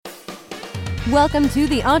Welcome to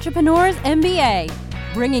the Entrepreneur's MBA,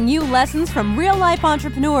 bringing you lessons from real-life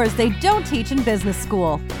entrepreneurs they don't teach in business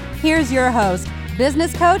school. Here's your host,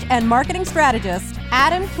 business coach and marketing strategist,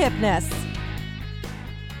 Adam Kipnis.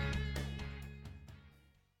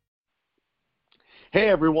 Hey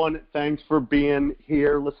everyone, thanks for being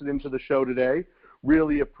here, listening to the show today.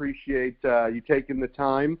 Really appreciate you taking the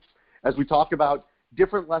time as we talk about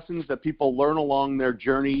different lessons that people learn along their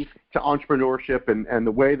journey to entrepreneurship and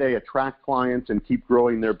the way they attract clients and keep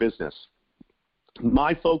growing their business.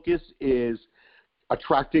 My focus is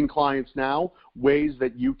attracting clients now, ways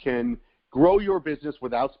that you can grow your business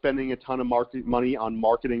without spending a ton of money on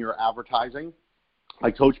marketing or advertising.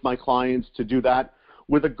 I coach my clients to do that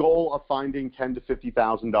with a goal of finding $10,000 to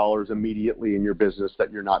 $50,000 immediately in your business that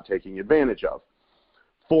you're not taking advantage of.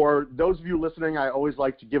 For those of you listening, I always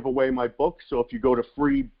like to give away my book. So if you go to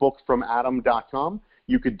freebookfromadam.com,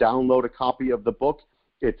 you could download a copy of the book.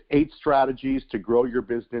 It's 8 strategies to grow your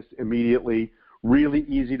business immediately. Really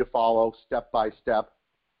easy to follow, step by step.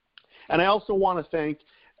 And I also want to thank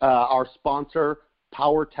our sponsor,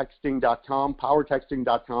 powertexting.com.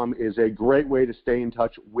 Powertexting.com is a great way to stay in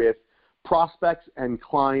touch with prospects and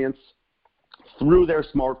clients through their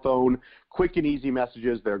smartphone. Quick and easy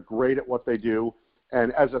messages. They're great at what they do.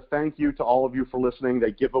 And as a thank you to all of you for listening,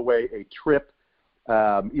 they give away a trip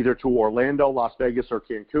either to Orlando, Las Vegas, or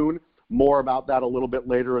Cancun. More about that a little bit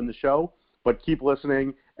later in the show. But keep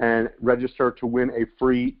listening and register to win a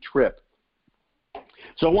free trip.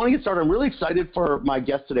 So I want to get started. I'm really excited for my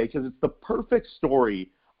guest today because it's the perfect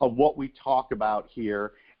story of what we talk about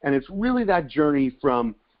here. And it's really that journey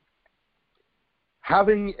from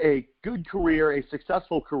having a good career, a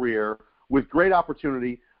successful career with great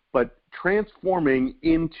opportunity, but transforming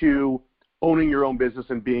into owning your own business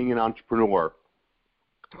and being an entrepreneur.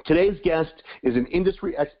 Today's guest is an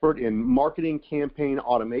industry expert in marketing campaign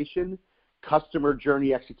automation, customer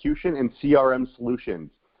journey execution, and CRM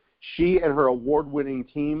solutions. She and her award-winning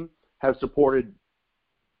team have supported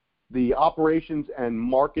the operations and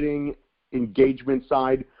marketing engagement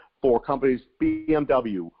side for companies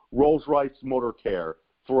BMW, Rolls-Royce Motor Care,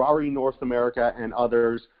 Ferrari North America, and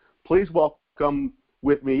others. Please welcome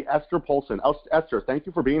with me Esther Polson. Esther, thank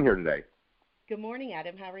you for being here today. Good morning,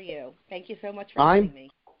 Adam. How are you? Thank you so much for having me.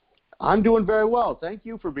 I'm doing very well. Thank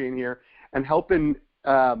you for being here and helping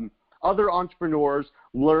other entrepreneurs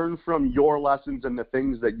learn from your lessons and the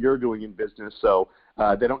things that you're doing in business so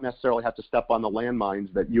they don't necessarily have to step on the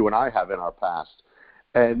landmines that you and I have in our past.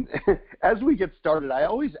 And as we get started, I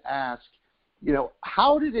always ask,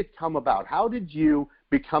 how did it come about? How did you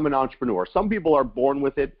become an entrepreneur? Some people are born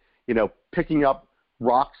with it, picking up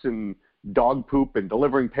rocks and dog poop and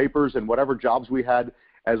delivering papers and whatever jobs we had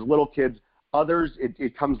as little kids. Others,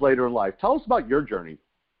 it comes later in life. Tell us about your journey.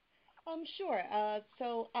 Sure.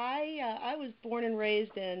 So I was born and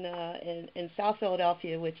raised in South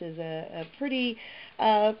Philadelphia, which is a pretty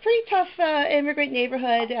tough immigrant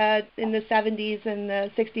neighborhood in the 70s and the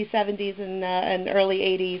 60s, 70s, and early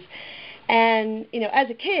 80s. And as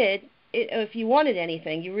a kid, if you wanted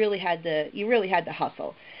anything, you really had to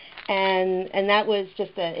hustle. And that was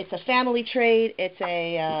just it's a family trait. It's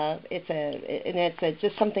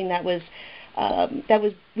just something that was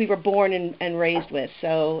we were born and raised with.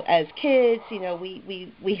 So as kids,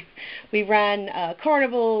 we ran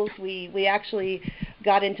carnivals. We actually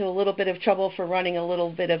got into a little bit of trouble for running a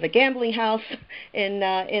little bit of a gambling house in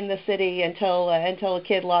the city until a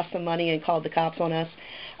kid lost some money and called the cops on us.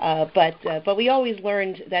 But we always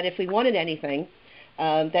learned that if we wanted anything,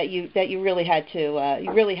 that you really had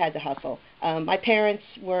to hustle. My parents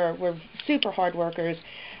were super hard workers,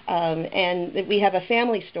 and we have a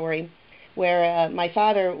family story where my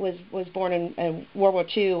father was born in World War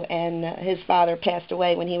II, and his father passed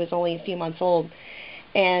away when he was only a few months old.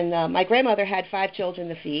 And my grandmother had 5 children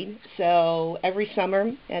to feed, so every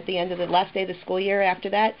summer, at the end of the last day of the school year after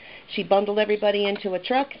that, she bundled everybody into a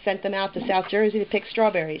truck, sent them out to South Jersey to pick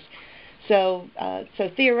strawberries. So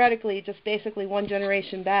theoretically, just basically one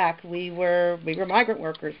generation back, we were migrant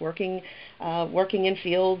workers working in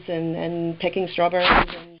fields and picking strawberries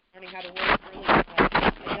and learning how to work really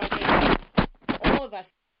at a young age. All of us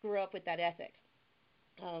grew up with that ethic.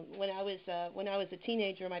 When I was a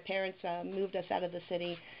teenager, my parents moved us out of the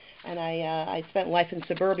city, and I spent life in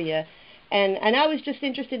suburbia. And I was just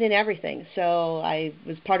interested in everything. So I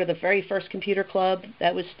was part of the very first computer club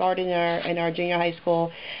that was started in our junior high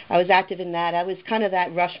school. I was active in that. I was kind of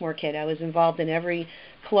that Rushmore kid. I was involved in every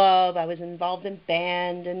club. I was involved in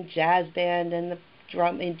band and jazz band and the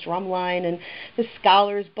drumline and the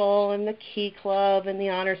Scholars Bowl and the Key Club and the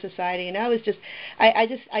Honor Society, and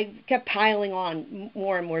I kept piling on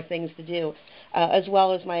more and more things to do, as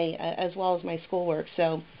well as my schoolwork.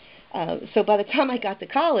 So by the time I got to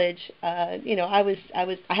college, I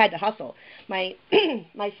had to hustle. My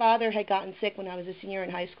my father had gotten sick when I was a senior in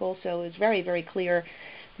high school, so it was very, very clear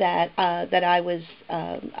that I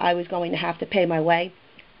was going to have to pay my way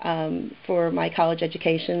for my college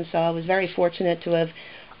education. So I was very fortunate to have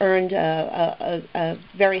earned a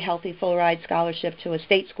very healthy full ride scholarship to a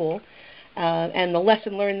state school. And the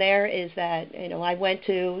lesson learned there is that I went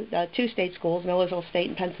to 2 state schools, Millersville State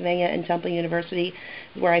in Pennsylvania and Temple University,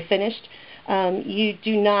 where I finished. You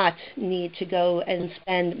do not need to go and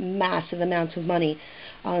spend massive amounts of money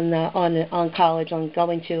on college, on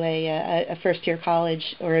going to a first-year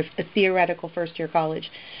college or a theoretical first-year college.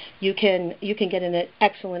 You can get an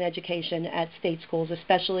excellent education at state schools,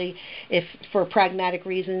 especially if, for pragmatic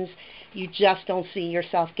reasons, you just don't see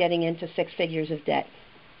yourself getting into 6 figures of debt.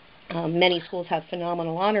 Many schools have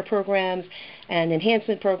phenomenal honor programs and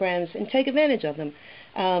enhancement programs, and take advantage of them.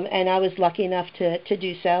 And I was lucky enough to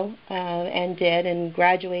do so, and did, and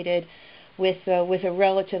graduated with a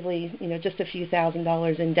relatively, just a few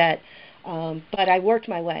 $1,000s in debt. But I worked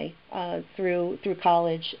my way through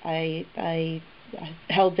college. I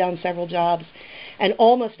held down several jobs, and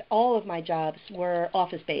almost all of my jobs were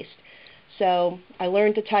office-based. So I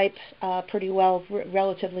learned to type pretty well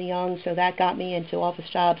relatively young, so that got me into office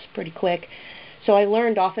jobs pretty quick. So I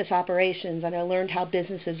learned office operations, and I learned how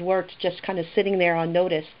businesses worked just kind of sitting there on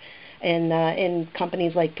notice in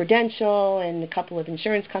companies like Prudential and a couple of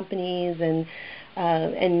insurance companies, and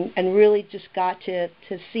really just got to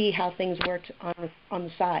see how things worked on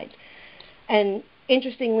the side. And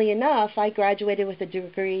interestingly enough, I graduated with a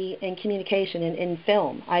degree in communication in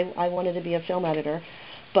film. I wanted to be a film editor,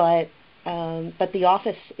 but the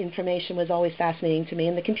office information was always fascinating to me,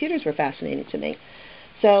 and the computers were fascinating to me.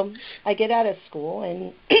 So I get out of school,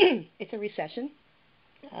 and it's a recession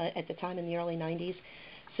at the time in the early 90s.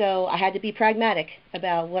 So I had to be pragmatic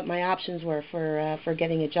about what my options were for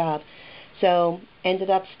getting a job. So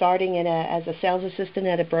ended up starting as a sales assistant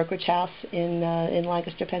at a brokerage house in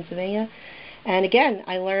Lancaster, Pennsylvania. And again,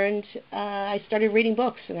 I started reading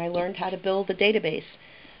books, and I learned how to build a database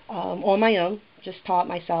on my own, just taught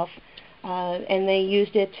myself. And they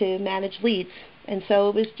used it to manage leads. And so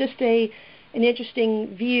it was just an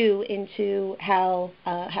interesting view into how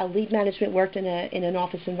lead management worked in an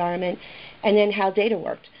office environment, and then how data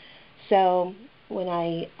worked. So when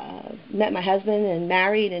I met my husband and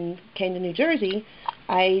married and came to New Jersey,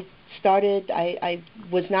 I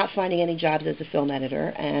was not finding any jobs as a film editor,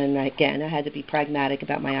 and again, I had to be pragmatic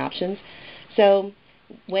about my options. So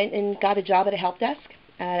went and got a job at a help desk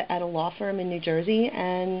at a law firm in New Jersey,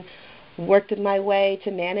 and worked my way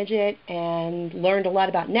to manage it, and learned a lot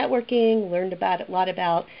about networking, learned a lot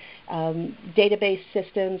about database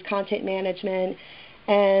systems, content management.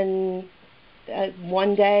 And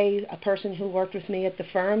one day, a person who worked with me at the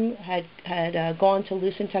firm had gone to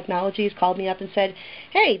Lucent Technologies, called me up and said,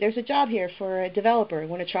 "Hey, there's a job here for a developer.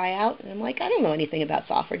 Want to try out?" And I'm like, "I don't know anything about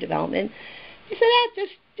software development." He said,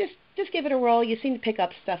 just give it a whirl. You seem to pick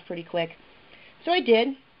up stuff pretty quick." So I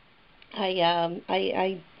did.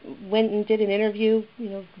 I went and did an interview,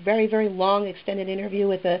 very, very long, extended interview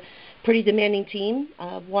with a pretty demanding team,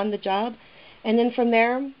 won the job, and then from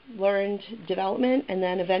there learned development, and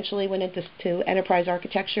then eventually went into enterprise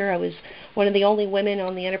architecture. I was one of the only women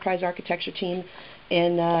on the enterprise architecture team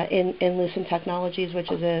in Lucent Technologies,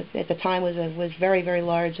 which is at the time was very, very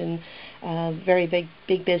large and very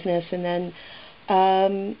big business, and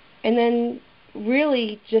then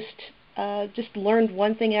really just learned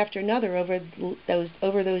one thing after another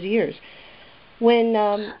over those years. When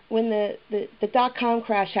the dot-com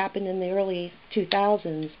crash happened in the early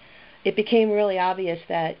 2000s, it became really obvious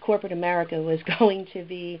that corporate America was going to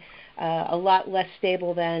be a lot less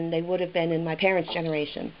stable than they would have been in my parents'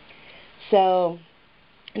 generation. So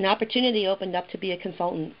an opportunity opened up to be a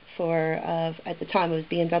consultant for, at the time it was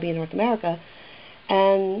BMW North America,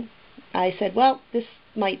 and I said, well, this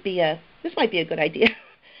might be a good idea.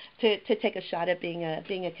 To take a shot at being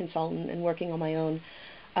a consultant and working on my own.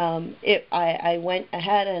 I went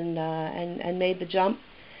ahead and made the jump.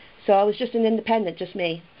 So I was just an independent, just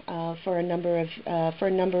me, for a number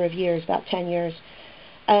of years, about 10 years.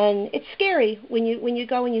 And it's scary when you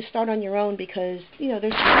go and you start on your own, because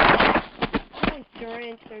there's no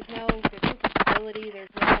insurance, there's no stability, there's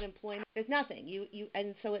no unemployment, there's nothing.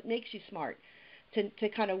 And so it makes you smart. to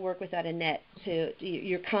kind of work without a net.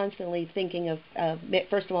 You're constantly thinking of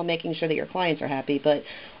first of all making sure that your clients are happy, but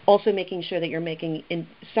also making sure that you're making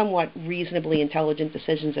somewhat reasonably intelligent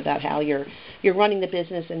decisions about how you're running the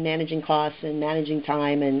business and managing costs and managing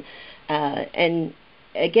time. And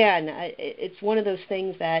again, it's one of those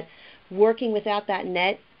things that working without that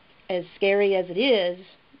net, as scary as it is,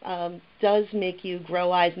 does make you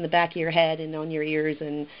grow eyes in the back of your head and on your ears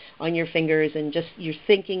and on your fingers, and just you're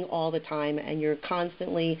thinking all the time, and you're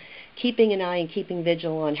constantly keeping an eye and keeping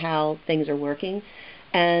vigil on how things are working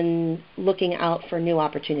and looking out for new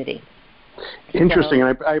opportunity. Interesting. So,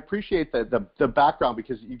 and I appreciate the background,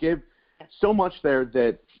 because you gave so much there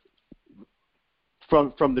that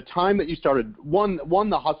from the time that you started, one,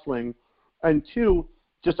 the hustling, and two,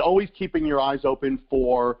 just always keeping your eyes open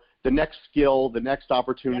for the next skill, the next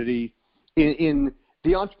opportunity. In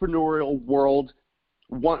the entrepreneurial world,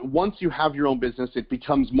 once you have your own business, it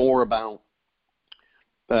becomes more about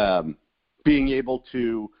being able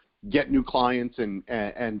to get new clients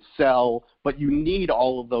and sell, but you need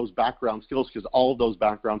all of those background skills, because all of those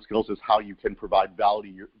background skills is how you can provide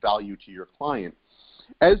value to your client.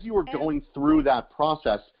 As you were going through that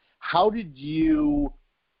process, how did you,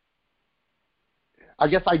 I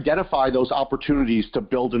guess, identify those opportunities to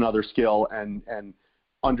build another skill and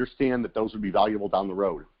understand that those would be valuable down the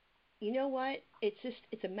road? You know what?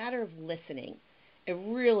 It's a matter of listening. It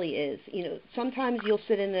really is. Sometimes you'll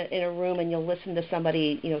sit in a room and you'll listen to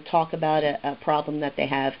somebody, talk about a problem that they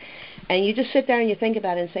have, and you just sit there and you think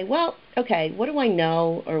about it and say, well, okay, what do I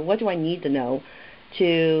know, or what do I need to know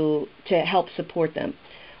to help support them?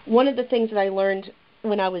 One of the things that I learned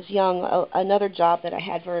when I was young, another job that I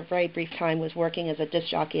had for a very brief time was working as a disc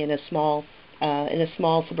jockey in a small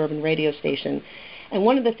suburban radio station. And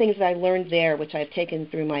one of the things that I learned there, which I've taken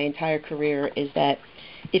through my entire career, is that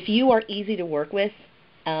if you are easy to work with,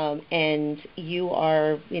 and you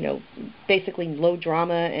are, basically low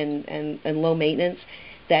drama and low maintenance,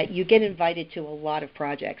 that you get invited to a lot of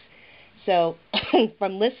projects. So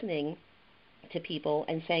from listening to people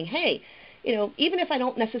and saying, hey, even if I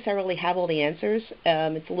don't necessarily have all the answers,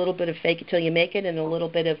 it's a little bit of fake it till you make it, and a little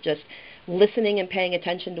bit of just listening and paying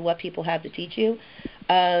attention to what people have to teach you.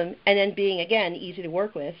 And then being, again, easy to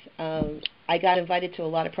work with. I got invited to a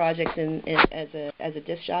lot of projects as a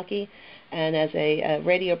disc jockey and as a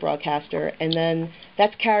radio broadcaster, and then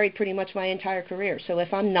that's carried pretty much my entire career. So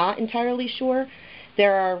if I'm not entirely sure,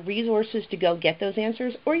 there are resources to go get those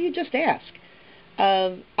answers, or you just ask.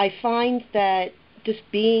 I find that just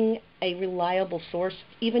being a reliable source,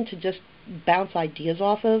 even to just bounce ideas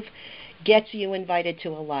off of, gets you invited to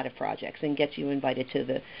a lot of projects and gets you invited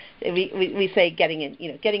to we say getting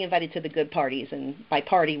invited to the good parties, and by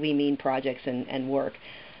party we mean projects and work.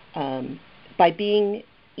 By being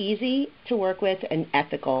easy to work with and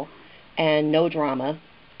ethical and no drama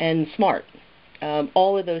and smart,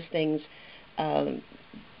 all of those things,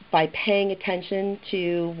 by paying attention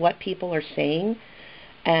to what people are saying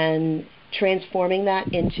and transforming that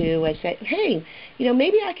into, I say, hey,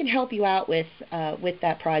 maybe I can help you out with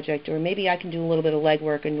that project, or maybe I can do a little bit of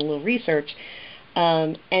legwork and a little research,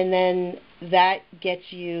 and then that gets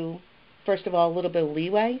you, first of all, a little bit of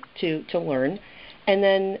leeway to learn, and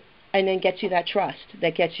then gets you that trust,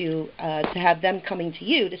 that gets you to have them coming to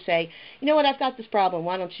you to say, you know what, I've got this problem.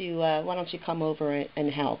 Why don't you come over and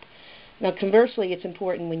help? Now, conversely, it's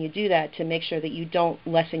important when you do that to make sure that you don't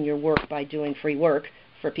lessen your work by doing free work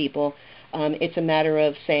for people. It's a matter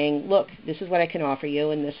of saying, look, this is what I can offer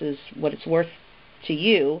you, and this is what it's worth to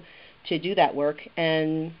you to do that work,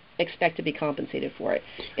 and expect to be compensated for it.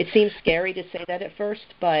 It seems scary to say that at first,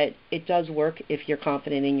 but it does work if you're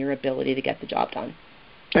confident in your ability to get the job done.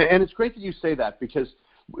 And it's great that you say that, because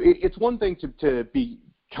it's one thing to be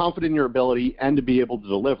confident in your ability and to be able to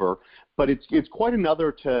deliver, but it's quite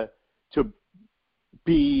another to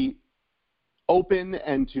be open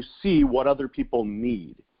and to see what other people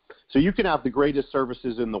need. So you can have the greatest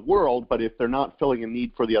services in the world, but if they're not filling a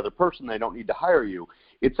need for the other person, they don't need to hire you.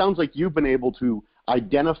 It sounds like you've been able to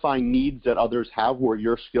identify needs that others have where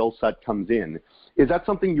your skill set comes in. Is that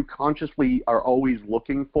something you consciously are always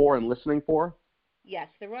looking for and listening for? Yes,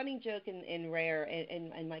 the running joke in RAARE,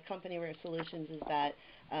 in my company, RAARE Solutions, is that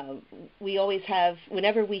we always have,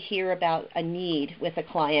 whenever we hear about a need with a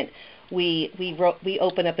client, we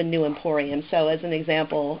open up a new emporium. So as an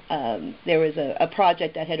example, there was a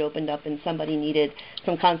project that had opened up and somebody needed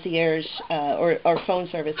some concierge or phone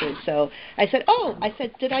services. So I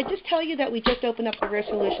said, did I just tell you that we just opened up the RAARE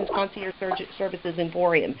Solutions Concierge Services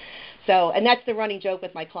Emporium? So, and that's the running joke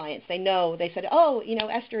with my clients. They know, they said,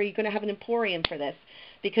 Esther, you're going to have an emporium for this,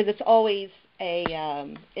 because it's always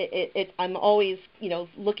I'm always,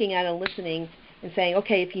 looking at and listening and saying,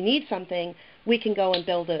 okay, if you need something, we can go and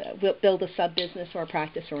build a sub-business or a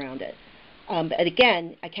practice around it. But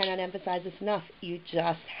again, I cannot emphasize this enough. You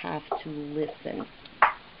just have to listen.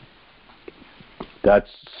 That's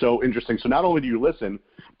so interesting. So not only do you listen,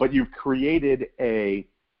 but you've created a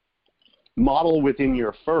model within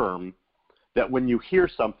your firm that when you hear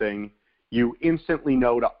something, you instantly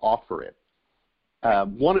know to offer it.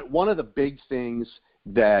 One of the big things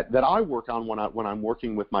that I work on when I'm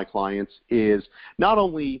working with my clients is not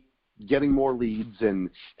only getting more leads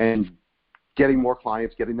and getting more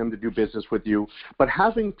clients, getting them to do business with you, but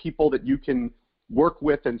having people that you can work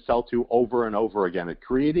with and sell to over and over again and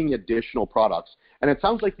creating additional products. And it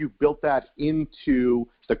sounds like you've built that into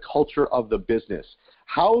the culture of the business.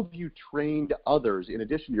 How have you trained others, in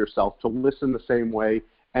addition to yourself, to listen the same way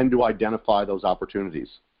and to identify those opportunities?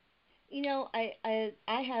 You know,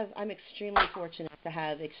 I'm extremely fortunate to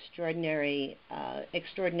have extraordinary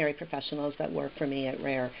professionals that work for me at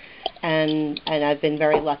RAARE, and I've been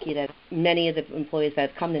very lucky that many of the employees that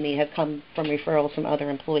have come to me have come from referrals from other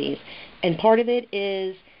employees, and part of it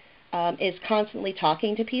is constantly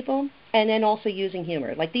talking to people, and then also using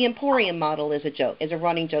humor. Like the Emporium model is a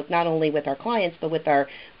running joke, not only with our clients but with our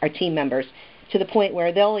team members, to the point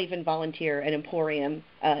where they'll even volunteer at Emporium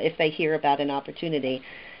if they hear about an opportunity.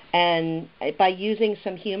 And by using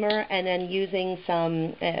some humor and then using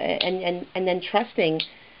some and then trusting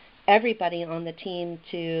everybody on the team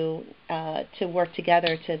to work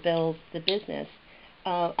together to build the business,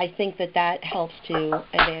 I think that helps to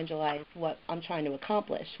evangelize what I'm trying to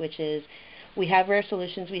accomplish, which is we have RAARE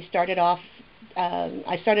Solutions. I started off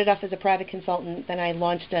as a private consultant, then I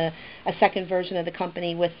launched a second version of the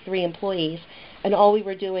company with 3 employees, and all we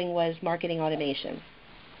were doing was marketing automation.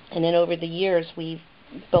 And then over the years, we've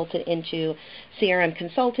built it into CRM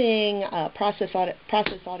consulting, process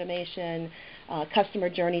automation, customer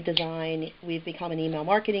journey design. We've become an email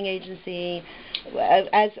marketing agency.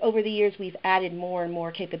 As over the years, we've added more and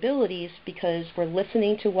more capabilities because we're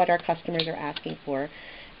listening to what our customers are asking for.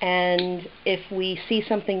 And if we see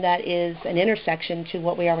something that is an intersection to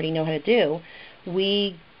what we already know how to do,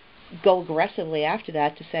 we go aggressively after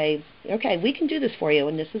that to say, okay, we can do this for you,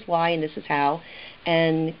 and this is why, and this is how,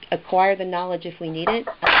 and acquire the knowledge if we need it,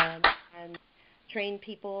 and train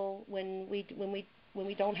people when we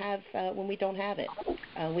don't have it.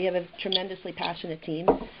 We have a tremendously passionate team,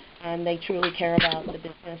 and they truly care about the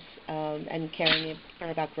business and care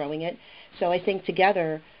about growing it. So I think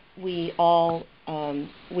together we all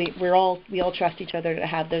trust each other to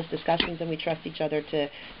have those discussions, and we trust each other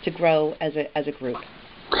to grow as a group.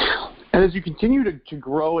 And as you continue to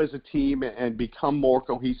grow as a team and become more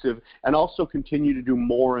cohesive and also continue to do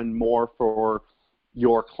more and more for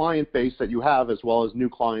your client base that you have as well as new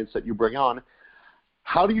clients that you bring on,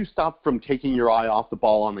 how do you stop from taking your eye off the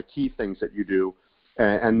ball on the key things that you do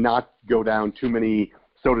and not go down too many,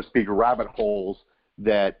 so to speak, rabbit holes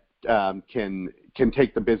that can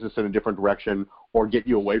take the business in a different direction or get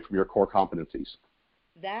you away from your core competencies?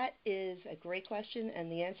 That is a great question,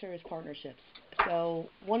 and the answer is partnerships. So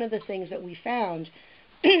one of the things that we found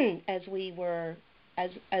as we were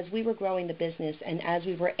growing the business and as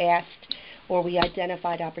we were asked or we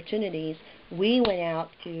identified opportunities, we went out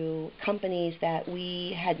to companies that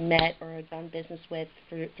we had met or had done business with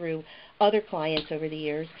through other clients over the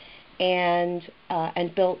years, and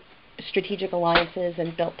built strategic alliances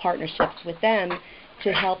and built partnerships with them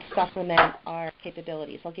to help supplement our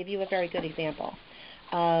capabilities. I'll give you a very good example.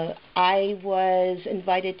 I was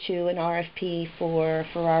invited to an RFP for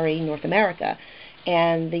RAARE North America,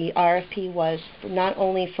 and the RFP was not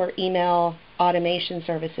only for email automation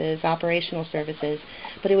services, operational services,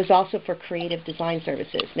 but it was also for creative design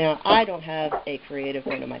services. Now, I don't have a creative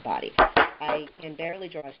bone in my body. I can barely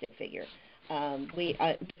draw a stick figure.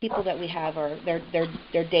 People that we have are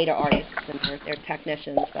they're data artists and they're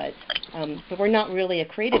technicians, but we're not really a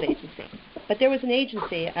creative agency. But there was an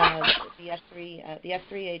agency, the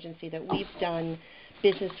S3 agency that we've done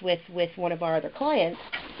business with one of our other clients,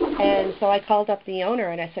 and so I called up the owner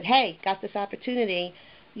and I said, "Hey, got this opportunity.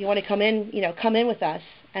 You want to come in? Come in with us,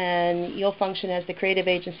 and you'll function as the creative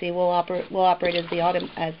agency. We'll operate as the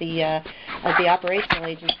operational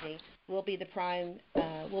agency. We'll be the prime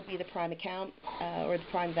account or the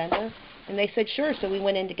prime vendor." And they said sure. So we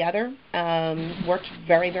went in together, worked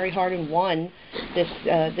very, very hard, and won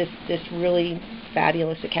this really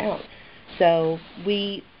fabulous account. So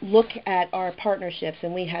we look at our partnerships,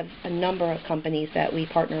 and we have a number of companies that we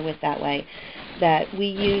partner with that way, that we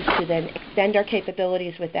use to then extend our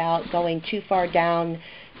capabilities without going too far down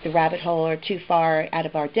the rabbit hole or too far out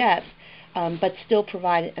of our depth. but still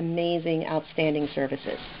provide amazing, outstanding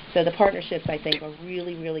services. So the partnerships, I think, are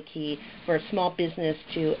really, really key for a small business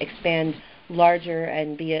to expand larger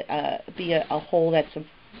and be a whole that's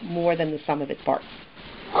more than the sum of its parts.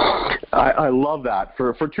 I love that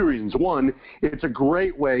for two reasons. One, it's a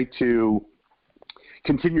great way to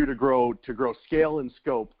continue to grow scale and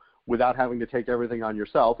scope without having to take everything on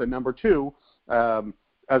yourself. And number two,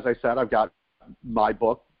 as I said, I've got my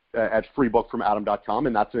book at freebookfromadam.com,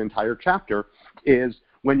 and that's an entire chapter, is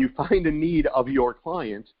when you find a need of your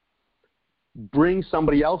client, bring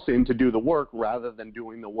somebody else in to do the work rather than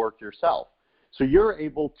doing the work yourself. So you're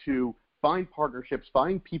able to find partnerships,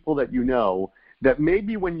 find people that you know that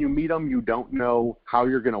maybe when you meet them, you don't know how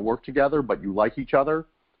you're going to work together, but you like each other.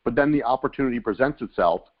 But then the opportunity presents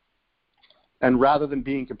itself, and rather than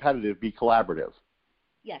being competitive, be collaborative.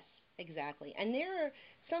 Yes, exactly. And there are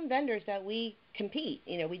some vendors that we compete.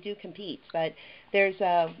 We do compete, but there's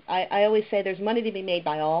I always say there's money to be made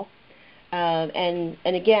by all. And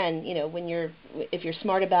again, if you're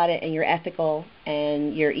smart about it and you're ethical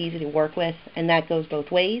and you're easy to work with, and that goes both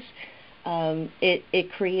ways,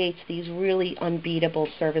 it creates these really unbeatable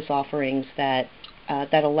service offerings that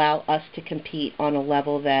allow us to compete on a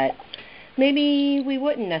level that maybe we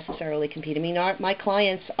wouldn't necessarily compete. I mean, my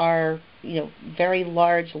clients are, very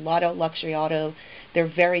large, luxury auto.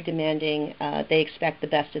 They're very demanding. They expect the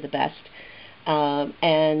best of the best.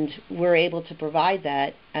 And we're able to provide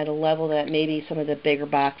that at a level that maybe some of the bigger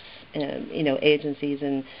box, agencies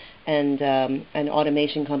and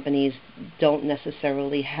automation companies don't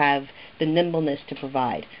necessarily have the nimbleness to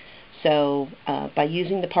provide. So by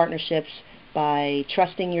using the partnerships, by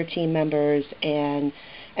trusting your team members, and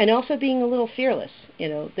also being a little fearless.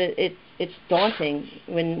 It's daunting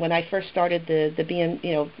when I first started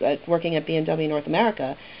working at BMW North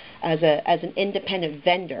America as an independent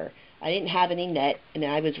vendor. I didn't have any net, and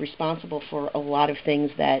I was responsible for a lot of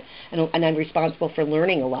things and I'm responsible for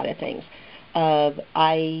learning a lot of things.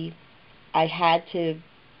 I had to,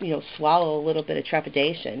 swallow a little bit of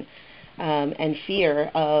trepidation and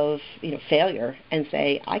fear of, failure, and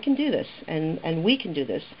say, I can do this, and we can do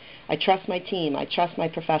this. I trust my team. I trust my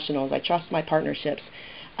professionals. I trust my partnerships,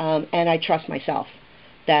 and I trust myself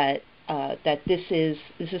that this is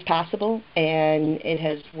possible, and it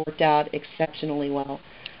has worked out exceptionally well.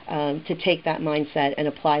 To take that mindset and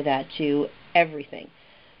apply that to everything.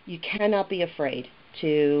 You cannot be afraid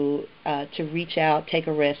to reach out, take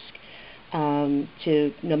a risk,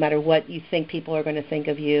 to no matter what you think people are going to think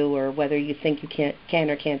of you, or whether you think you can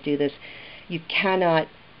or can't do this. You cannot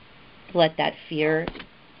let that fear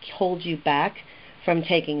hold you back from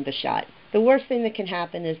taking the shot. The worst thing that can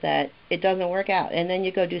happen is that it doesn't work out, and then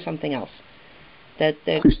you go do something else.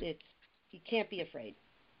 You can't be afraid.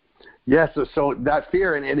 Yes, so that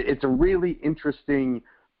fear, and it's a really interesting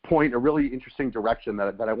point, a really interesting direction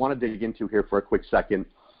that I want to dig into here for a quick second.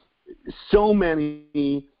 So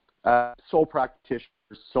many sole practitioners,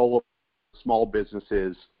 solo small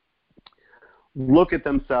businesses look at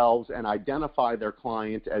themselves and identify their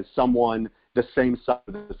client as someone the same size,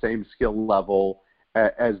 the same skill level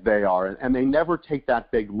as they are, and they never take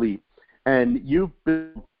that big leap. And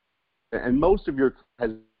most of your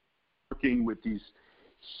has working with these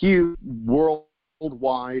huge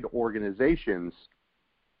worldwide organizations.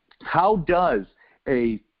 How does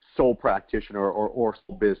a sole practitioner or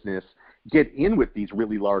sole business get in with these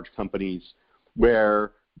really large companies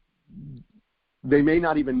where they may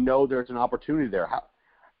not even know there's an opportunity there?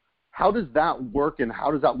 How does that work, and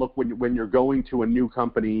how does that look when you're going to a new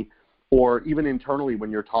company, or even internally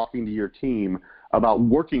when you're talking to your team about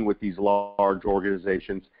working with these large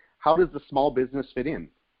organizations? How does the small business fit in?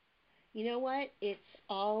 You know what? It's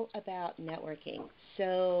all about networking.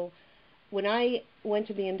 So when I went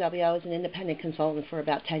to BMW, I was an independent consultant for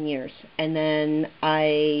about 10 years. And then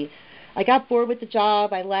I got bored with the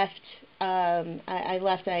job. I left.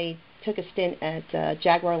 I took a stint at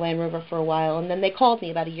Jaguar Land Rover for a while. And then they called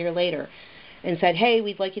me about a year later and said, hey,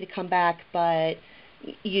 we'd like you to come back, but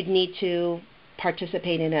you'd need to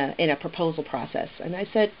participate in a proposal process. And I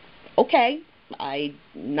said, okay, I'm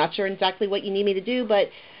not sure exactly what you need me to do, but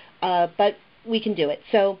we can do it.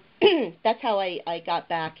 So that's how I got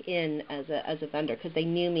back in as a vendor, because they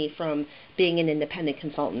knew me from being an independent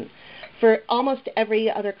consultant. For almost every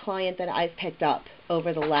other client that I've picked up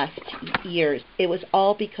over the last years, it was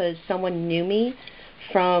all because someone knew me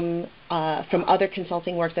from other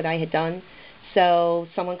consulting work that I had done. So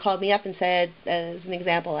someone called me up and said, as an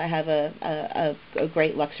example, I have a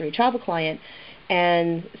great luxury travel client,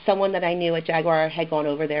 and someone that I knew at Jaguar had gone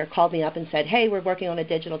over there, called me up and said, hey, we're working on a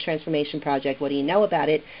digital transformation project. What do you know about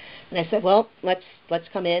it? And I said, well, let's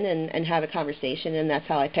come in and have a conversation, and that's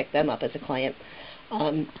how I picked them up as a client.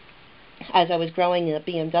 As I was growing at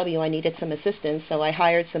BMW, I needed some assistance, so I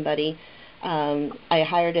hired somebody. I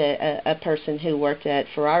hired a person who worked at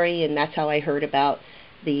Ferrari, and that's how I heard about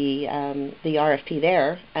the RFP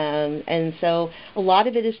there. And so a lot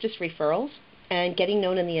of it is just referrals and getting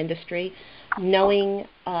known in the industry, knowing,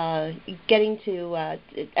 getting to,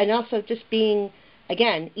 and also just being,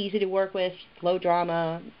 again, easy to work with, low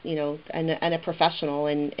drama, and a professional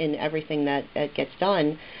in everything that gets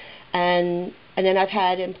done. And then I've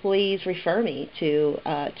had employees refer me to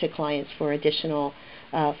clients for additional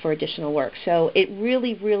work. So it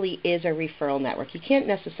really, really is a referral network. You can't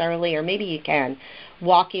necessarily, or maybe you can,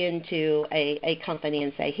 walk into a company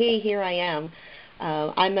and say, hey, here I am.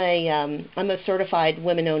 I'm a certified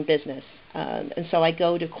women-owned business. And so I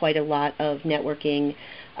go to quite a lot of networking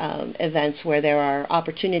events where there are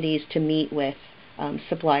opportunities to meet with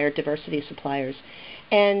diversity suppliers.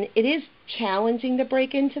 And it is challenging to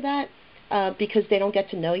break into that because they don't get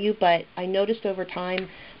to know you. But I noticed over time,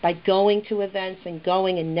 by going to events and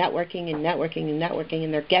going and networking,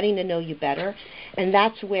 and they're getting to know you better. And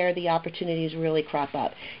that's where the opportunities really crop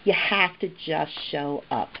up. You have to just show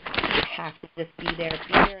up. You have to just be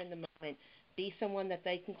there in the moment, be someone that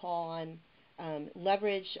they can call on,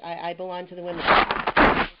 leverage. I belong to the women's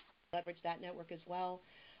leverage that network as well.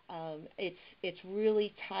 It's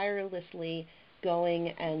really tirelessly going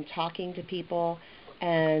and talking to people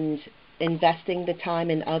and investing the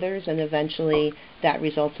time in others, and eventually that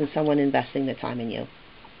results in someone investing the time in you.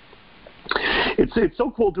 It's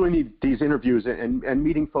so cool doing these interviews and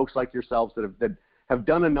meeting folks like yourselves that have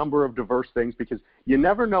done a number of diverse things, because you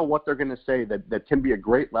never know what they're going to say that can be a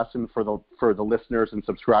great lesson for the listeners and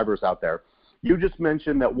subscribers out there. You just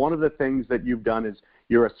mentioned that one of the things that you've done is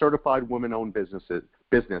you're a certified women-owned business,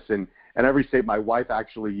 and every state. My wife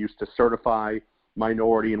actually used to certify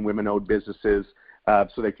minority and women-owned businesses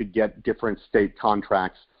so they could get different state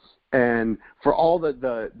contracts. And for all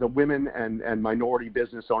the women and minority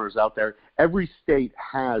business owners out there, every state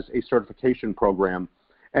has a certification program.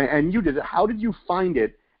 And you did it. How did you find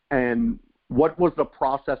it, and what was the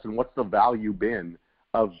process, and what's the value been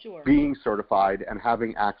of being certified and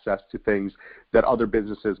having access to things that other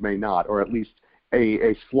businesses may not, or at least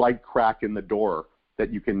a slight crack in the door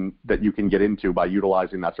that you can get into by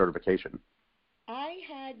utilizing that certification? I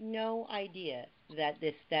had no idea that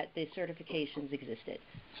the certifications existed.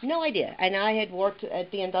 No idea. And I had worked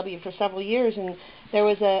at BMW for several years, and there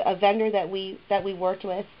was a vendor that we worked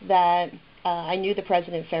with that I knew the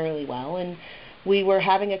president fairly well, and we were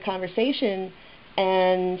having a conversation,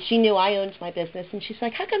 and she knew I owned my business, and she's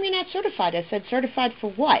like, how come you're not certified? I said, certified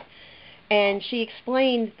for what? And she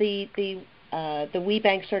explained the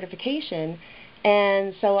WeBank certification.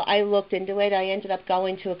 And so I looked into it. I ended up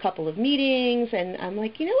going to a couple of meetings, and I'm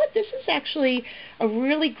like, you know what, this is actually a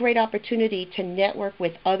really great opportunity to network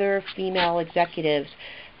with other female executives.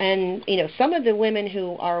 And, some of the women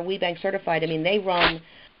who are WeBank certified, they run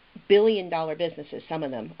billion-dollar businesses, some of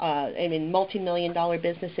them, multi-million-dollar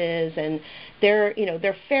businesses, and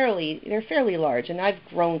they're fairly large. And I've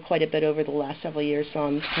grown quite a bit over the last several years, so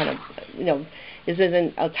I'm kind of, this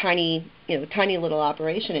isn't a tiny little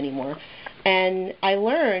operation anymore. And I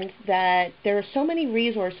learned that there are so many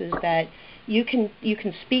resources that you can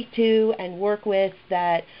speak to and work with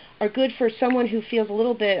that are good for someone who feels a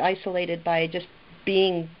little bit isolated by just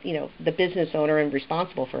being, the business owner and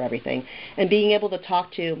responsible for everything, and being able to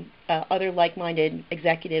talk to other like-minded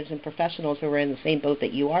executives and professionals who are in the same boat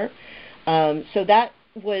that you are. So that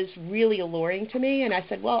was really alluring to me, and I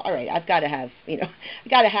said, well, all right, I've got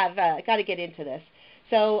to get into this.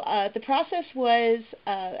 So the process was,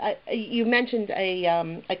 you mentioned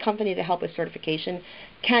a company to help with certification.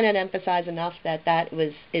 Cannot emphasize enough that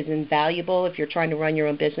is invaluable if you're trying to run your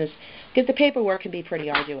own business, because the paperwork can be pretty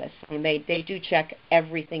arduous. They do check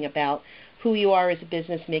everything about who you are as a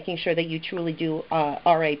business, making sure that you truly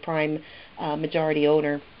are a prime majority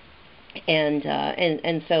owner,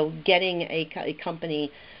 and so getting a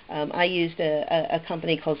company. I used a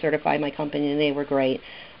company called Certify My Company, and they were great.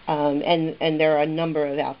 And there are a number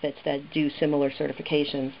of outfits that do similar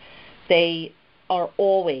certifications. They are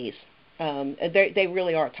always, they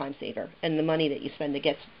really are a time saver, and the money that you spend to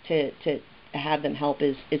get to have them help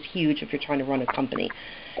is huge if you're trying to run a company.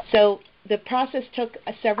 So the process took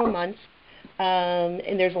several months,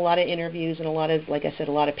 and there's a lot of interviews and a lot of, like I said,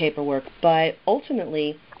 a lot of paperwork, but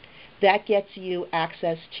ultimately that gets you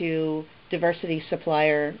access to diversity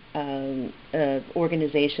supplier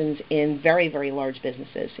organizations in very, very large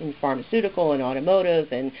businesses, in pharmaceutical and automotive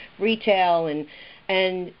and retail, and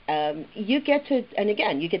And you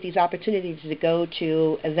get these opportunities to go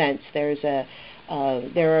to events. There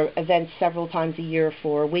are events several times a year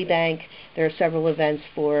for WeBank. There are several events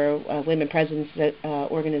for Women Presidents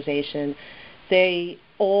Organization. They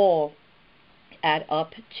all add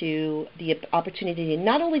up to the opportunity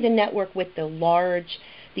not only to network with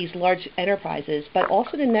these large enterprises, but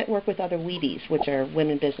also to network with other Weebies, which are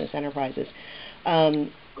women business enterprises.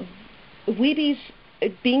 Weebies,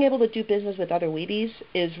 being able to do business with other Weebies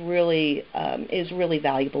is really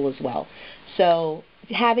valuable as well. So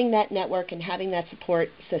having that network and having that support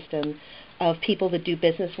system of people to do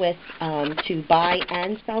business with, to buy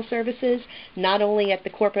and sell services, not only at the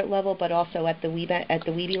corporate level but also at the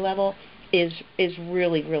Weebie level, is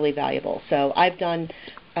really, really valuable. So I've done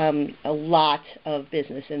a lot of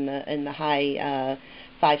business in the high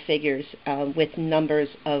five figures with numbers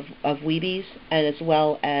of Weebies, and as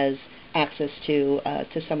well as access to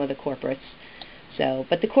some of the corporates. So,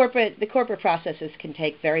 but the corporate processes can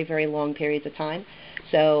take very, very long periods of time.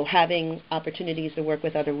 So having opportunities to work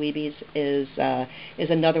with other Weebies is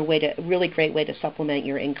another really great way to supplement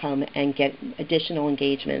your income and get additional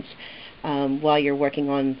engagements while you're working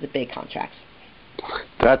on the big contracts.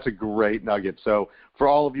 That's a great nugget. So for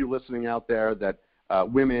all of you listening out there that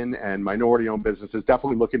women and minority-owned businesses,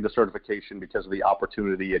 definitely look into certification because of the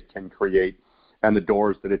opportunity it can create and the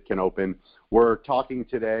doors that it can open. We're talking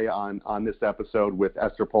today on this episode with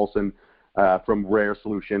Esther Poulsen from RAARE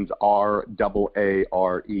Solutions, RAARE,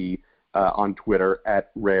 on Twitter at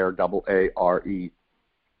RAARE.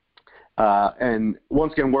 And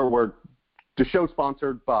once again, we're the show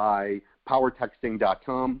sponsored by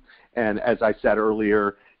powertexting.com. And as I said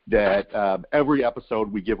earlier, that every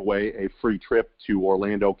episode we give away a free trip to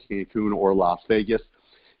Orlando, Cancun, or Las Vegas.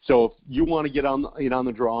 So if you want to get on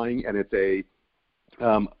the drawing, and it's a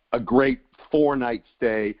great 4-night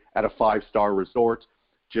stay at a 5-star resort,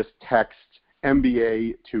 just text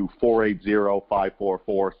MBA to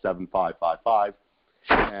 480-544-7555,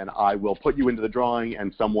 and I will put you into the drawing,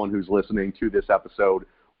 and someone who's listening to this episode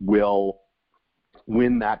will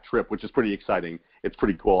win that trip, which is pretty exciting. It's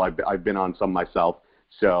pretty cool. I've been on some myself,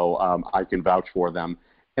 so I can vouch for them.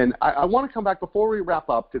 And I want to come back before we wrap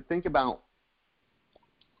up to think about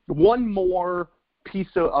one more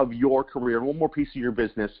piece of your career, one more piece of your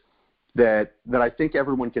business that I think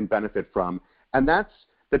everyone can benefit from, and that's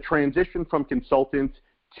the transition from consultant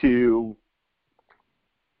to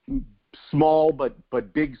small but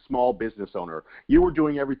big small business owner. You were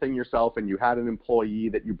doing everything yourself, and you had an employee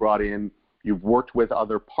that you brought in. You've worked with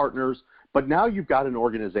other partners, but now you've got an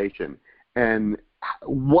organization. And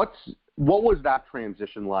what was that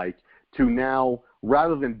transition like to now,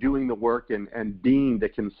 rather than doing the work and being the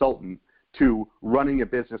consultant, to running a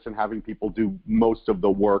business and having people do most of the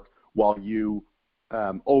work while you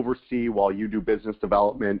oversee, while you do business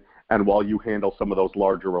development, and while you handle some of those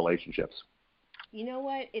larger relationships? You know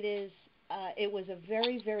what? It was a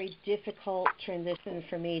very, very difficult transition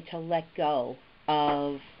for me to let go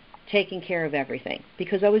of taking care of everything,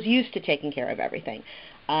 because I was used to taking care of everything.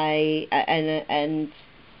 I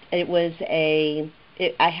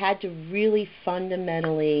had to really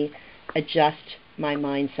fundamentally adjust my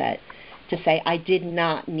mindset to say I did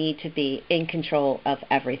not need to be in control of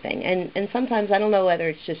everything. And sometimes, I don't know whether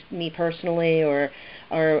it's just me personally or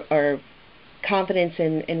confidence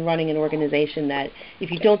in running an organization, that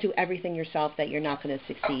if you don't do everything yourself, that you're not going to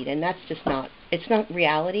succeed. And that's just it's not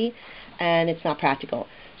reality, and it's not practical.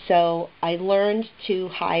 So I learned to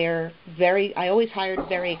I always hired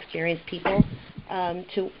very experienced people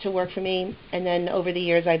to work for me, and then over the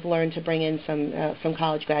years I've learned to bring in some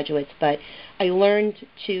college graduates. But I learned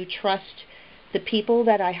to trust the people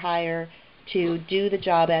that I hire to do the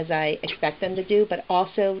job as I expect them to do, but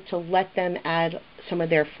also to let them add some of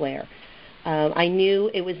their flair. I knew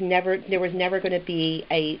there was never going to be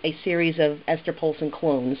a series of Esther Poulsen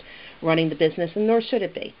clones running the business, and nor should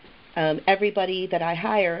it be. Everybody that I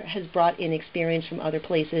hire has brought in experience from other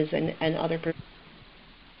places and other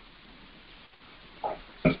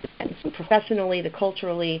professionally,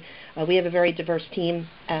 culturally, we have a very diverse team,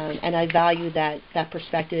 and I value that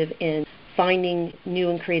perspective in finding new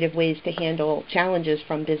and creative ways to handle challenges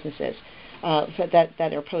from businesses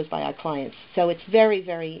that are posed by our clients. So it's very,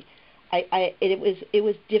 very. It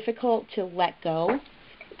was difficult to let go,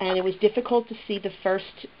 and it was difficult to see the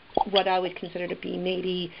first, what I would consider to be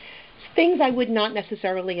maybe things I would not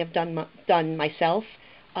necessarily have done myself,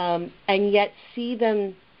 and yet see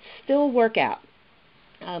them still work out.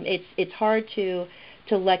 It's hard to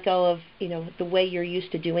let go of the way you're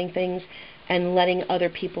used to doing things and letting other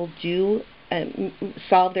people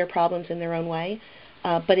solve their problems in their own way.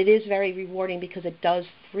 But it is very rewarding because it does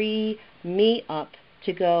free me up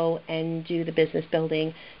to go and do the business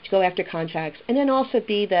building, to go after contracts, and then also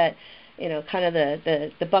be that, kind of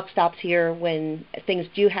the buck stops here when things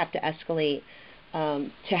do have to escalate,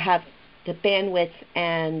 to have the bandwidth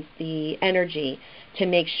and the energy to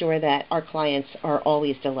make sure that our clients are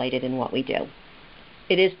always delighted in what we do.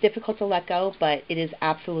 It is difficult to let go, but it is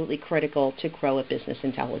absolutely critical to grow a business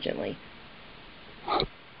intelligently.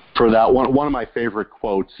 For that, one of my favorite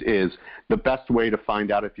quotes is, the best way to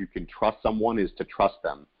find out if you can trust someone is to trust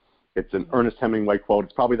them. It's an Ernest Hemingway quote.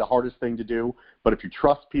 It's probably the hardest thing to do, but if you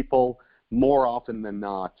trust people, more often than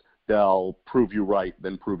not, they'll prove you right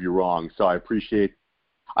than prove you wrong. So I appreciate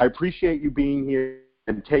you being here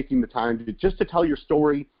and taking the time to tell your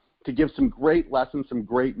story, to give some great lessons, some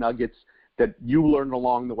great nuggets that you learned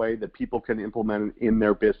along the way that people can implement in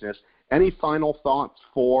their business. Any final thoughts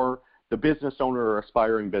for the business owner or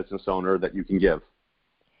aspiring business owner that you can give?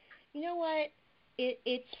 You know what?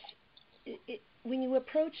 When you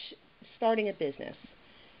approach starting a business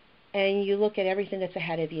and you look at everything that's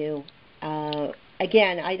ahead of you,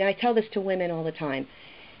 again, I tell this to women all the time.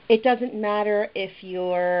 It doesn't matter if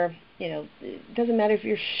you're, it doesn't matter if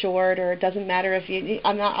you're short, or it doesn't matter if you.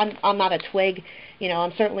 I'm not a twig,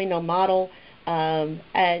 I'm certainly no model, and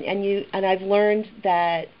I've learned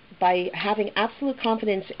that by having absolute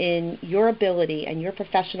confidence in your ability and your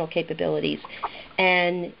professional capabilities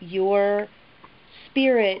and your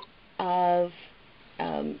spirit of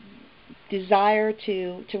desire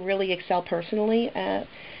to really excel personally,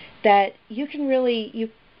 that you can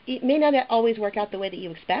really, it may not always work out the way that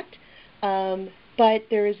you expect, but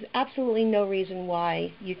there is absolutely no reason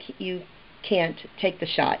why you can't take the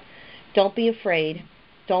shot. Don't be afraid.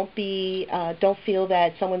 Don't feel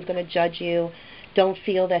that someone's going to judge you. Don't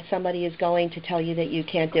feel that somebody is going to tell you that you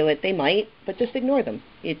can't do it. They might, but just ignore them.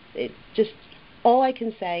 Just all I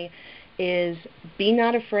can say is, be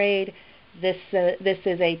not afraid. This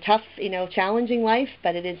is a tough, challenging life,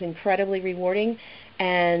 but it is incredibly rewarding.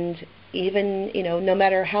 And even, no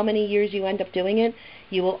matter how many years you end up doing it,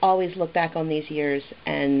 you will always look back on these years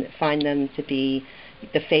and find them to be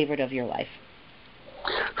the favorite of your life.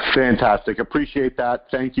 Fantastic. Appreciate that.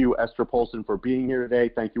 Thank you, Esther Polson, for being here today.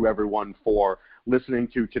 Thank you, everyone, for listening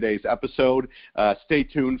to today's episode. Stay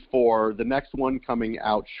tuned for the next one coming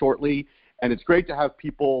out shortly. And it's great to have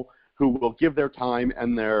people who will give their time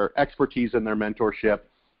and their expertise and their mentorship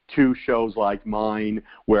to shows like mine,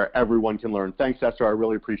 where everyone can learn. Thanks, Esther. I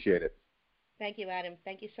really appreciate it. Thank you, Adam.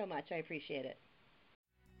 Thank you so much. I appreciate it.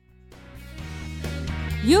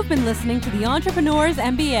 You've been listening to the Entrepreneur's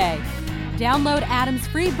MBA. Download Adam's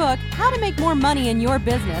free book, How to Make More Money in Your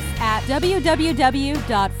Business, at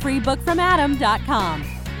www.freebookfromadam.com.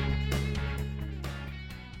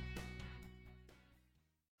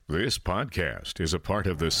 This podcast is a part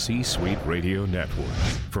of the C-Suite Radio Network.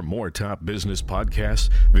 For more top business podcasts,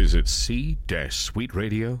 visit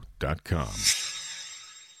c-suiteradio.com.